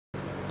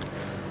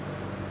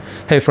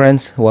Hey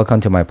friends, welcome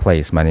to my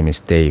place. My name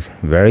is Dave.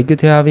 Very good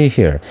to have you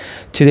here.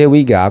 Today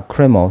we got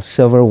cremo,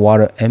 silver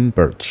water, and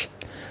birch.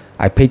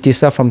 I picked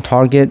this up from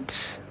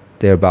Target.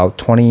 They're about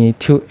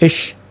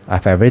 22-ish. I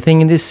have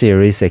everything in this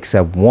series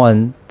except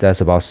one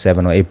that's about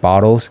 7 or 8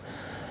 bottles.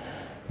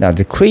 Now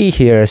the Cree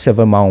here,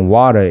 Silver Mountain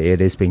Water,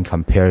 it is being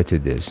compared to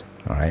this.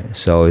 Alright,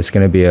 so it's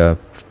going to be a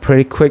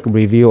pretty quick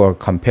review or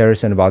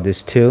comparison about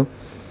this too.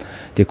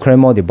 The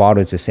cremo, the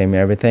bottle is the same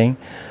everything.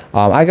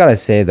 I gotta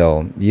say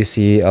though, you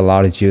see a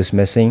lot of juice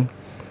missing.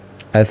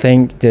 I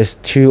think there's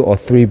 2 or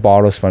 3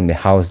 bottles from the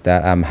house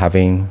that I'm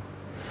having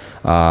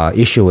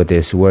issue with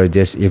this, where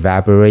this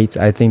evaporates.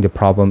 I think the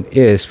problem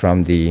is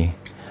from the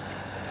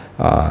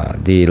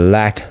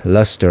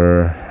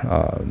lackluster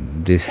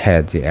this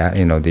head,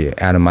 the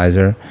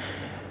atomizer.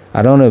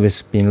 I don't know if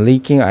it's been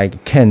leaking. I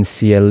can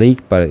see a leak,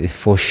 but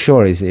for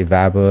sure it's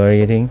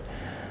evaporating.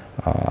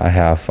 I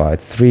have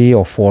 3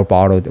 or 4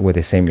 bottles with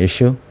the same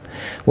issue,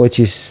 which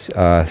is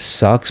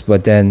sucks,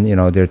 but then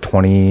they're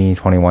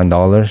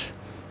 $21.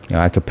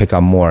 I could pick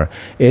up more.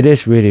 It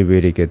is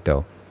really good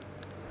though.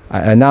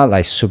 Not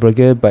like super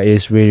good, but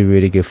it's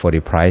really good for the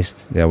price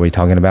that we're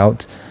talking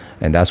about,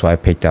 and that's why I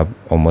picked up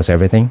almost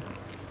everything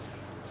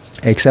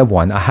except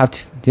one. I have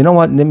to, you know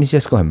what, let me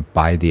just go and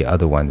buy the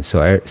other one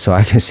so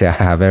I can say I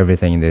have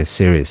everything in this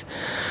series.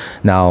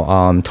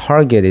 Now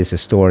Target is a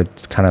store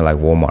kind of like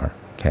Walmart,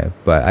 okay,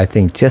 but I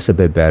think just a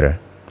bit better.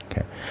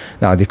 Okay,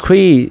 now the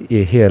Cree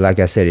here, like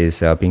I said,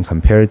 is being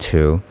compared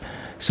to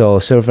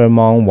Silver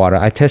Mountain Water.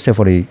 I tested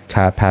for the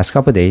past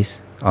couple of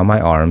days on my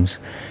arms.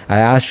 I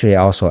actually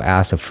also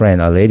asked a friend,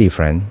 a lady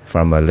friend,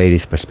 from a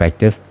lady's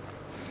perspective.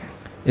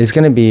 It's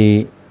gonna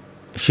be,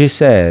 she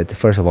said,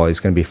 first of all, it's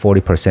gonna be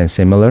 40%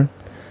 similar.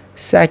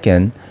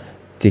 Second,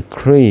 the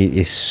Cree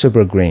is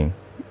super green.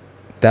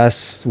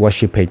 That's what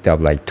she picked up,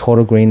 like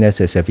total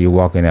greenness as if you're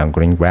walking on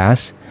green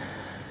grass.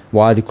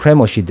 While the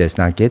cremo, she does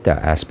not get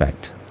that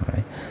aspect.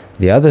 Right?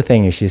 The other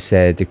thing is, she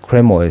said the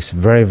cremo is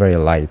very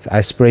light. I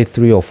sprayed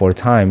 3 or 4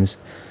 times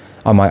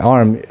on my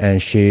arm,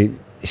 and she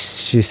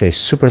says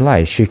super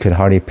light. She could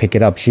hardly pick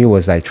it up. She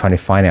was like trying to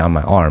find it on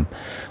my arm.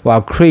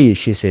 While Cree,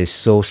 she says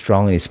so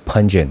strong, it's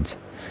pungent,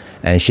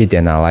 and she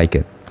did not like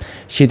it.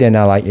 She did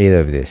not like either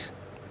of this.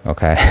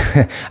 Okay,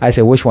 I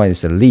said which one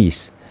is the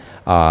least?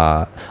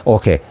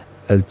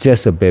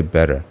 Just a bit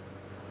better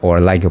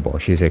or likable.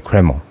 She said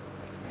cremo.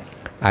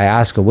 I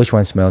asked her which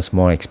one smells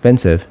more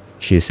expensive.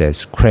 She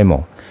says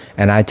cremo,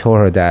 and I told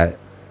her that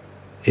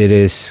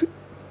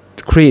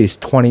Cree is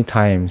 20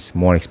 times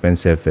more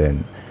expensive,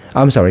 and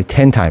I'm sorry,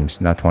 10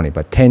 times, not 20,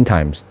 but 10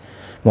 times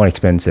more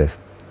expensive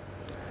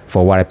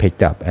for what I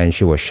picked up, and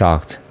she was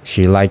shocked.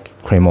 She liked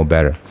cremo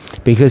better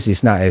because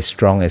it's not as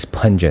strong as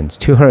pungent.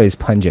 To her, it's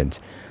pungent,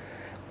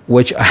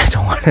 which I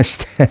don't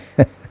understand.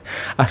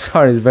 I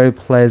thought it's very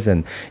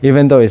pleasant,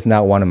 even though it's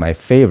not one of my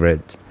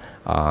favorites.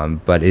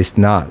 But it's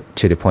not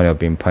to the point of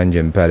being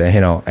pungent. But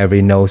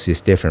every nose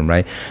is different,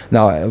 right?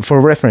 Now, for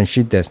reference,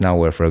 she does not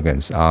wear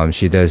fragrance.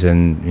 She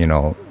doesn't,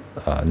 know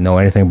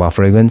anything about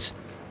fragrance.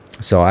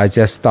 So I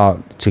just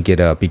thought to get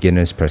a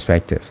beginner's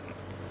perspective.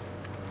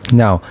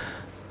 Now,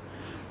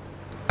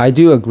 I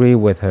do agree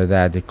with her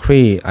that the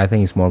Cree, I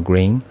think, is more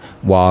green,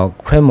 while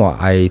cremo,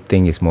 I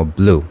think, is more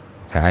blue.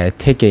 Okay, I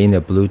take it in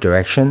the blue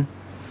direction.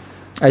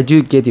 I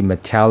do get the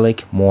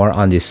metallic more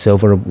on the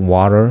silver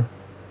water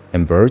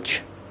and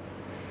birch.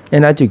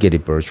 And I do get the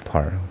birch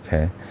part,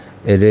 okay?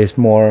 It is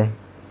more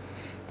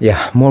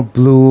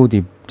blue,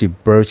 the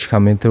birch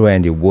coming through,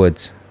 and the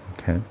woods,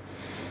 okay?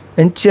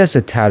 And just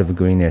a tad of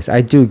greenness. I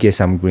do get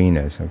some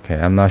greenness, okay?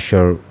 I'm not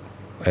sure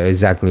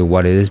exactly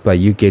what it is, but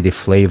you get the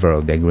flavor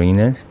of the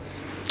greenness.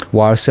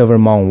 While Silver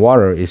Mountain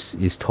Water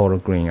is total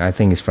green. I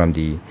think it's from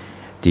the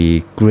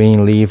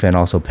green leaf and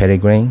also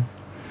petitgrain.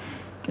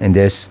 And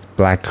there's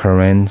black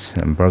currants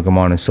and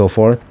bergamot and so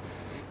forth.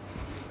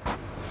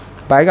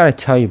 But I gotta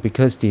tell you,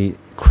 because the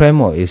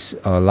cremo is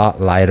a lot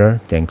lighter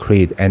than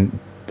Creed, and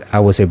I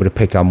was able to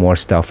pick up more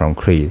stuff from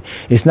Creed.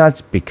 It's not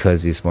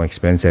because it's more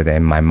expensive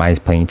and my mind's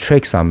playing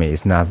tricks on me.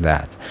 It's not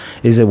that.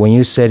 It's that when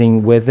you're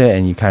sitting with it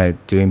and you kind of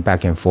doing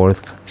back and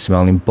forth,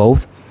 smelling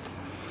both,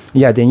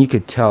 then you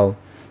could tell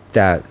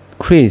that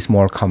Creed is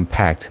more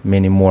compact,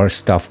 meaning more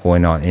stuff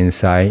going on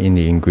inside in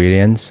the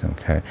ingredients.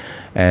 Okay,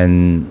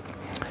 and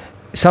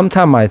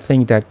sometimes I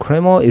think that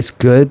cremo is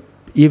good,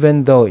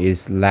 even though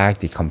it's lack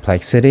the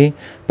complexity,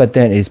 but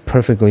then it's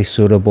perfectly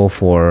suitable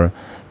for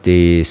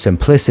the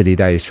simplicity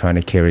that it's trying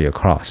to carry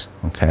across.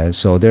 Okay,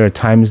 so there are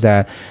times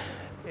that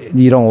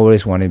you don't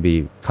always want to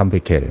be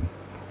complicated.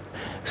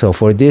 So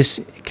for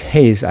this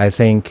case, I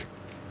think,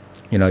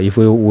 if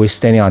we're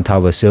standing on top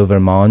of a silver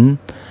mountain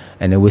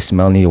and then we're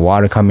smelling the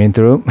water coming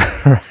through,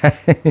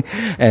 right?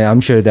 And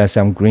I'm sure there's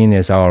some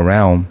greenness all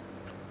around.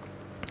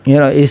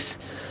 It's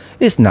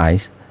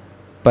nice.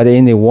 But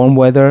in the warm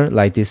weather,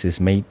 like this is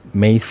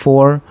made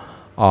for,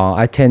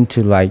 I tend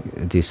to like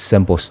this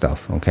simple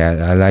stuff. Okay,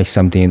 I like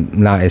something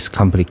not as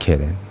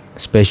complicated,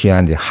 especially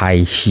on the high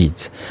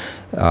heat.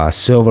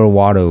 Silver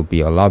water would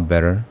be a lot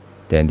better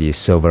than the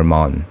Silver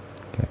Mountain.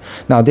 Okay.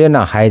 Now they're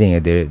not hiding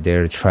it.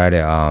 They're trying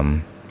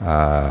to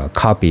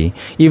copy.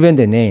 Even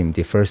the name,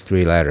 the first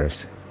three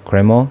letters,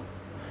 cremo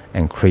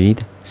and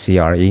creed,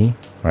 CRE,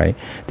 right?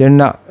 They're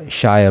not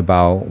shy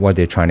about what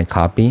they're trying to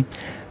copy.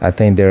 I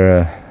think there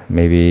are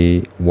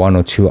maybe one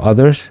or two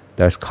others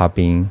that's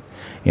copying,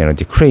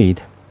 the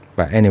creed.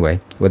 But anyway,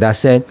 with that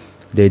said,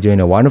 they're doing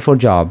a wonderful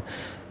job.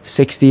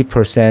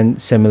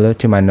 60% similar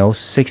to my nose,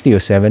 60 or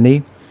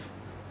 70.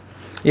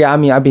 Yeah, I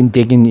mean, I've been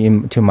digging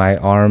into my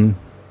arm,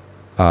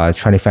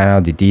 trying to find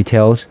out the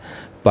details.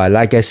 But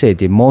like I said,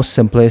 the most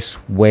simplest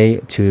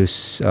way to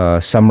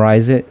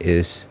summarize it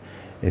is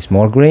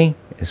more green,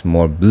 it's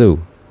more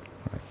blue.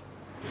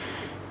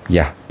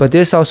 Yeah, but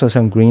there's also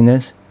some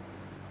greenness.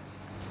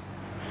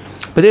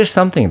 But there's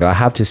something that I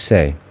have to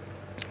say.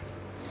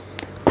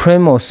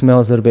 Cremo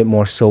smells a little bit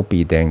more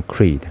soapy than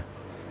creed.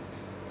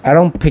 I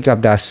don't pick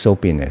up that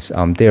soapiness.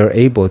 They're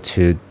able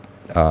to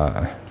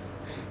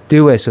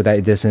do it so that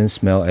it doesn't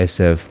smell as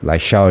if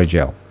like shower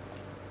gel.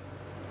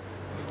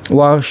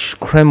 While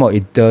cremo,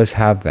 it does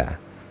have that,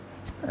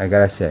 I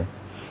gotta say.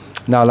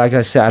 Now, like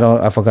I said,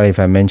 I forgot if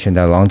I mentioned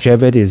that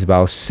longevity is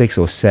about 6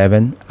 or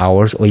 7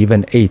 hours or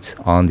even 8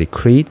 on the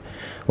creed,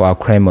 while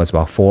cremo is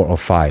about 4 or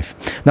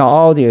 5. Now,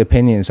 all the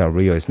opinions are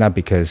real. It's not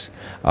because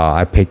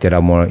I picked it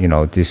up more,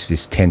 this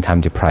is 10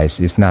 times the price.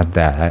 It's not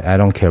that. I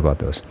don't care about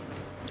those.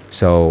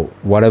 So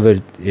whatever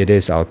it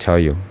is, I'll tell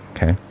you,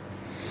 okay?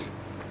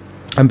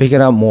 I'm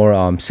picking up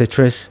more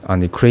citrus on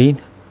the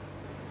creed,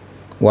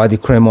 while the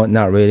cremo,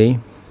 not really.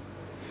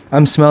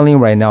 I'm smelling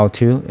right now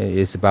too.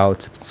 It's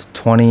about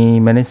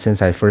 20 minutes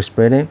since I first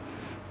sprayed it.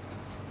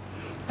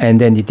 And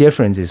then the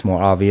difference is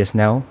more obvious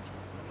now.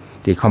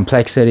 The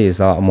complexity is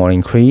a lot more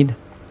in creed.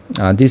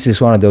 This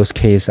is one of those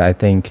cases I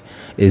think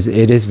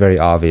it is very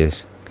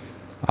obvious.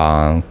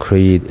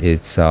 Creed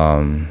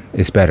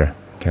is better,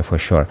 okay, for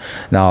sure.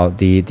 Now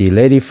the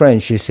lady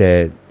friend, she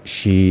said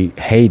she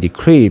hated the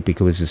creed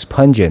because it's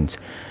pungent.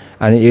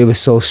 And it was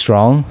so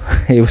strong.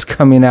 It was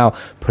coming out,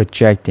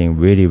 projecting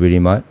really, really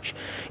much.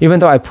 Even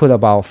though I put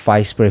about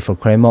 5 spray for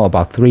cremo,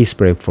 about 3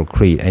 spray for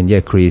creed, and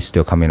yet creed is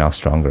still coming out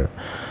stronger.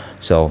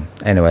 So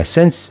anyway,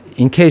 since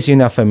in case you're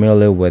not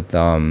familiar with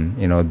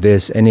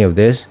any of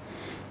this,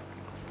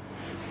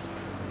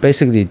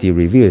 basically the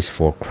review is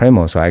for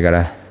cremo, so I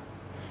gotta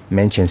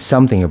mention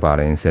something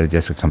about it instead of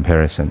just a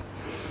comparison.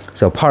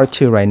 So part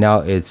 2 right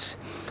now,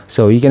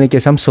 so you're gonna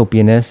get some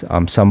soapiness,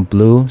 some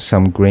blue,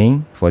 some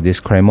green for this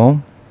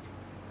cremo.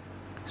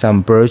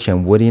 Some birch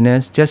and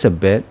woodiness, just a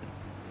bit.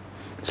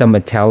 Some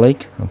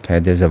metallic, okay,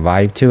 there's a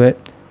vibe to it.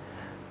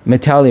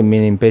 Metallic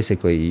meaning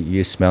basically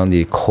you smell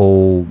the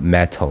cold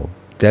metal.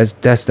 That's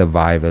the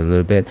vibe a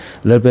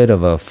little bit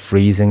of a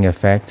freezing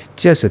effect,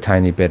 just a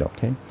tiny bit,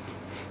 okay?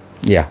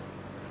 Yeah.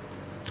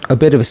 A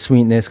bit of a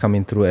sweetness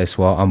coming through as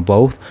well on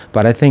both,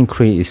 but I think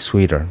creed is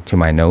sweeter to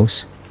my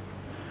nose.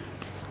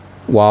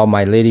 While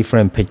my lady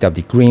friend picked up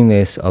the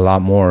greenness a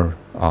lot more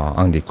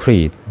on the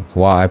creed,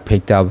 while I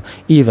picked up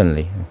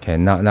evenly, okay,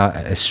 not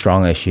as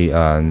strong as she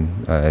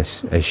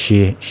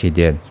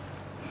did.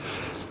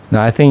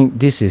 Now I think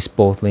this is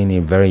both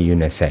leaning very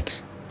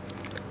unisex,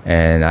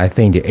 and I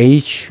think the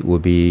age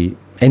would be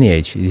any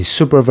age. It's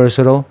super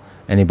versatile.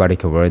 Anybody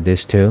can wear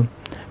this too.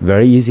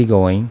 Very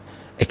easygoing,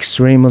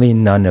 extremely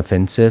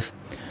non-offensive.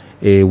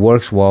 It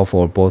works well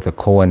for both the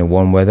cold and the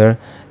warm weather.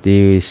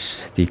 The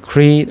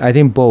creed, I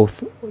think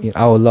both.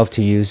 I would love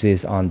to use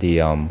this on the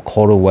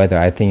colder weather.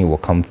 I think it will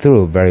come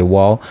through very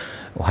well.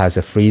 It has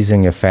a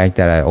freezing effect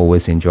that I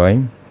always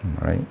enjoy.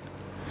 Right.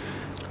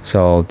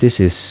 So this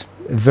is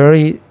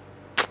very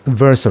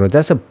versatile.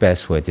 That's the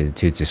best way to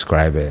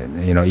describe it.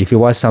 If you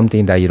want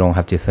something that you don't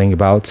have to think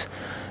about,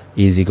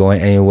 easy going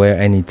anywhere,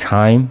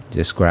 anytime,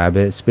 just grab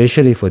it.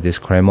 Especially for this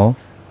cremo.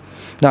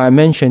 Now I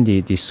mentioned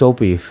the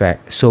soapy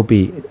effect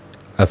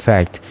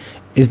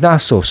is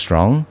not so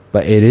strong,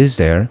 but it is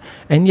there,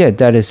 and yet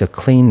that is a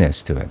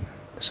cleanness to it.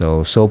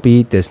 So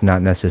soapy does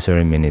not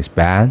necessarily mean it's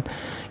bad.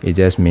 It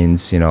just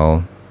means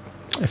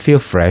feel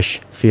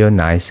fresh, feel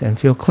nice, and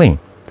feel clean.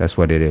 That's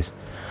what it is.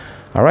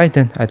 All right,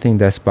 then I think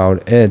that's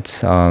about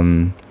it.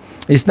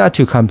 It's not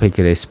too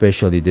complicated,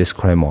 especially this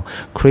cremo.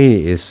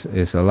 Creed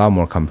is a lot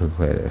more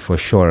complicated for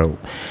sure.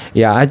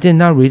 Yeah, I did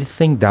not really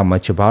think that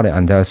much about it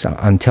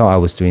until I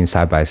was doing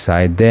side by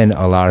side. Then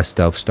a lot of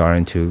stuff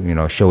starting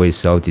to show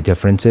itself, the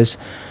differences.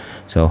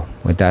 So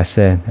with that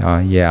said,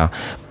 yeah.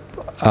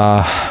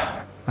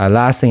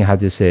 Last thing I have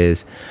to say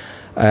is,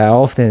 I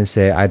often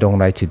say I don't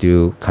like to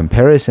do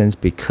comparisons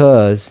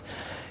because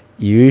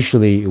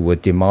usually it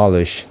would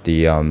demolish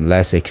the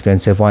less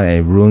expensive one and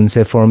it ruins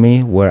it for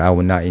me, where I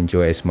would not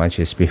enjoy as much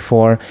as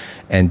before.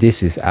 And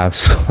this is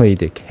absolutely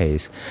the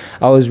case.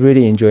 I was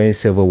really enjoying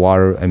silver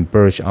water and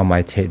birch on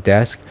my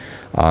desk,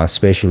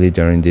 especially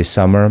during this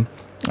summer.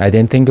 I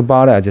didn't think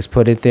about it. I just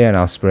put it there and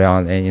I'll spray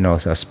on, and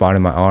a spot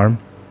in my arm,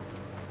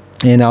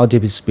 and I'll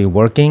just be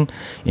working,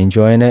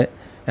 enjoying it.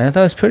 And I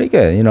thought it was pretty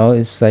good.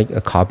 It's like a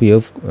copy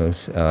of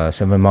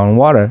Silver Mountain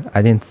Water.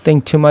 I didn't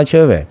think too much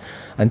of it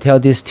until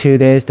these 2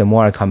 days. The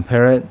more I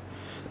compare it,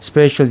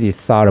 especially the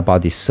thought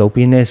about the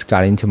soapiness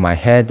got into my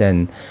head,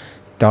 and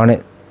darn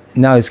it,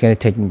 now it's going to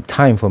take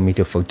time for me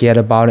to forget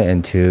about it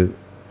and to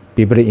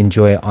be able to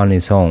enjoy it on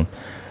its own.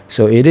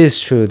 So it is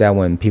true that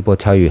when people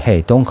tell you,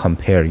 hey, don't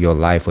compare your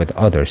life with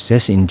others,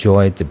 just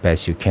enjoy it the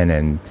best you can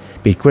and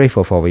be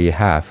grateful for what you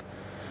have.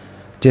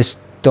 Just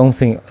don't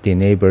think the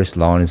neighbor's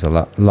lawn is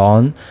a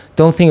lawn.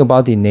 Don't think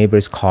about the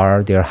neighbor's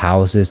car, their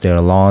houses, their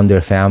lawn,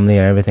 their family,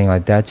 and everything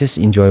like that. Just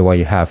enjoy what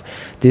you have.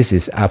 This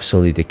is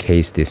absolutely the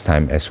case this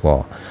time as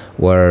well,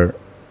 where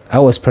I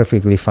was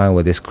perfectly fine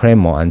with this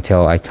cremo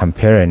until I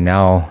compare it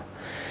now.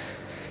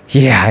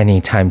 Yeah, I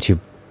need time to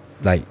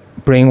like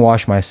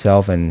brainwash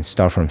myself and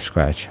start from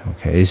scratch.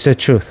 Okay, it's the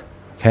truth.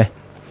 Okay.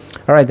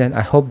 All right, then.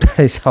 I hope that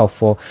is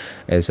helpful.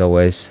 As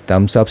always,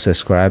 thumbs up,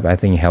 subscribe. I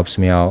think it helps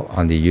me out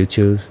on the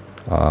YouTube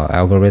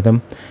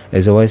algorithm.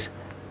 As always,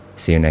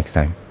 see you next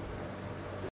time.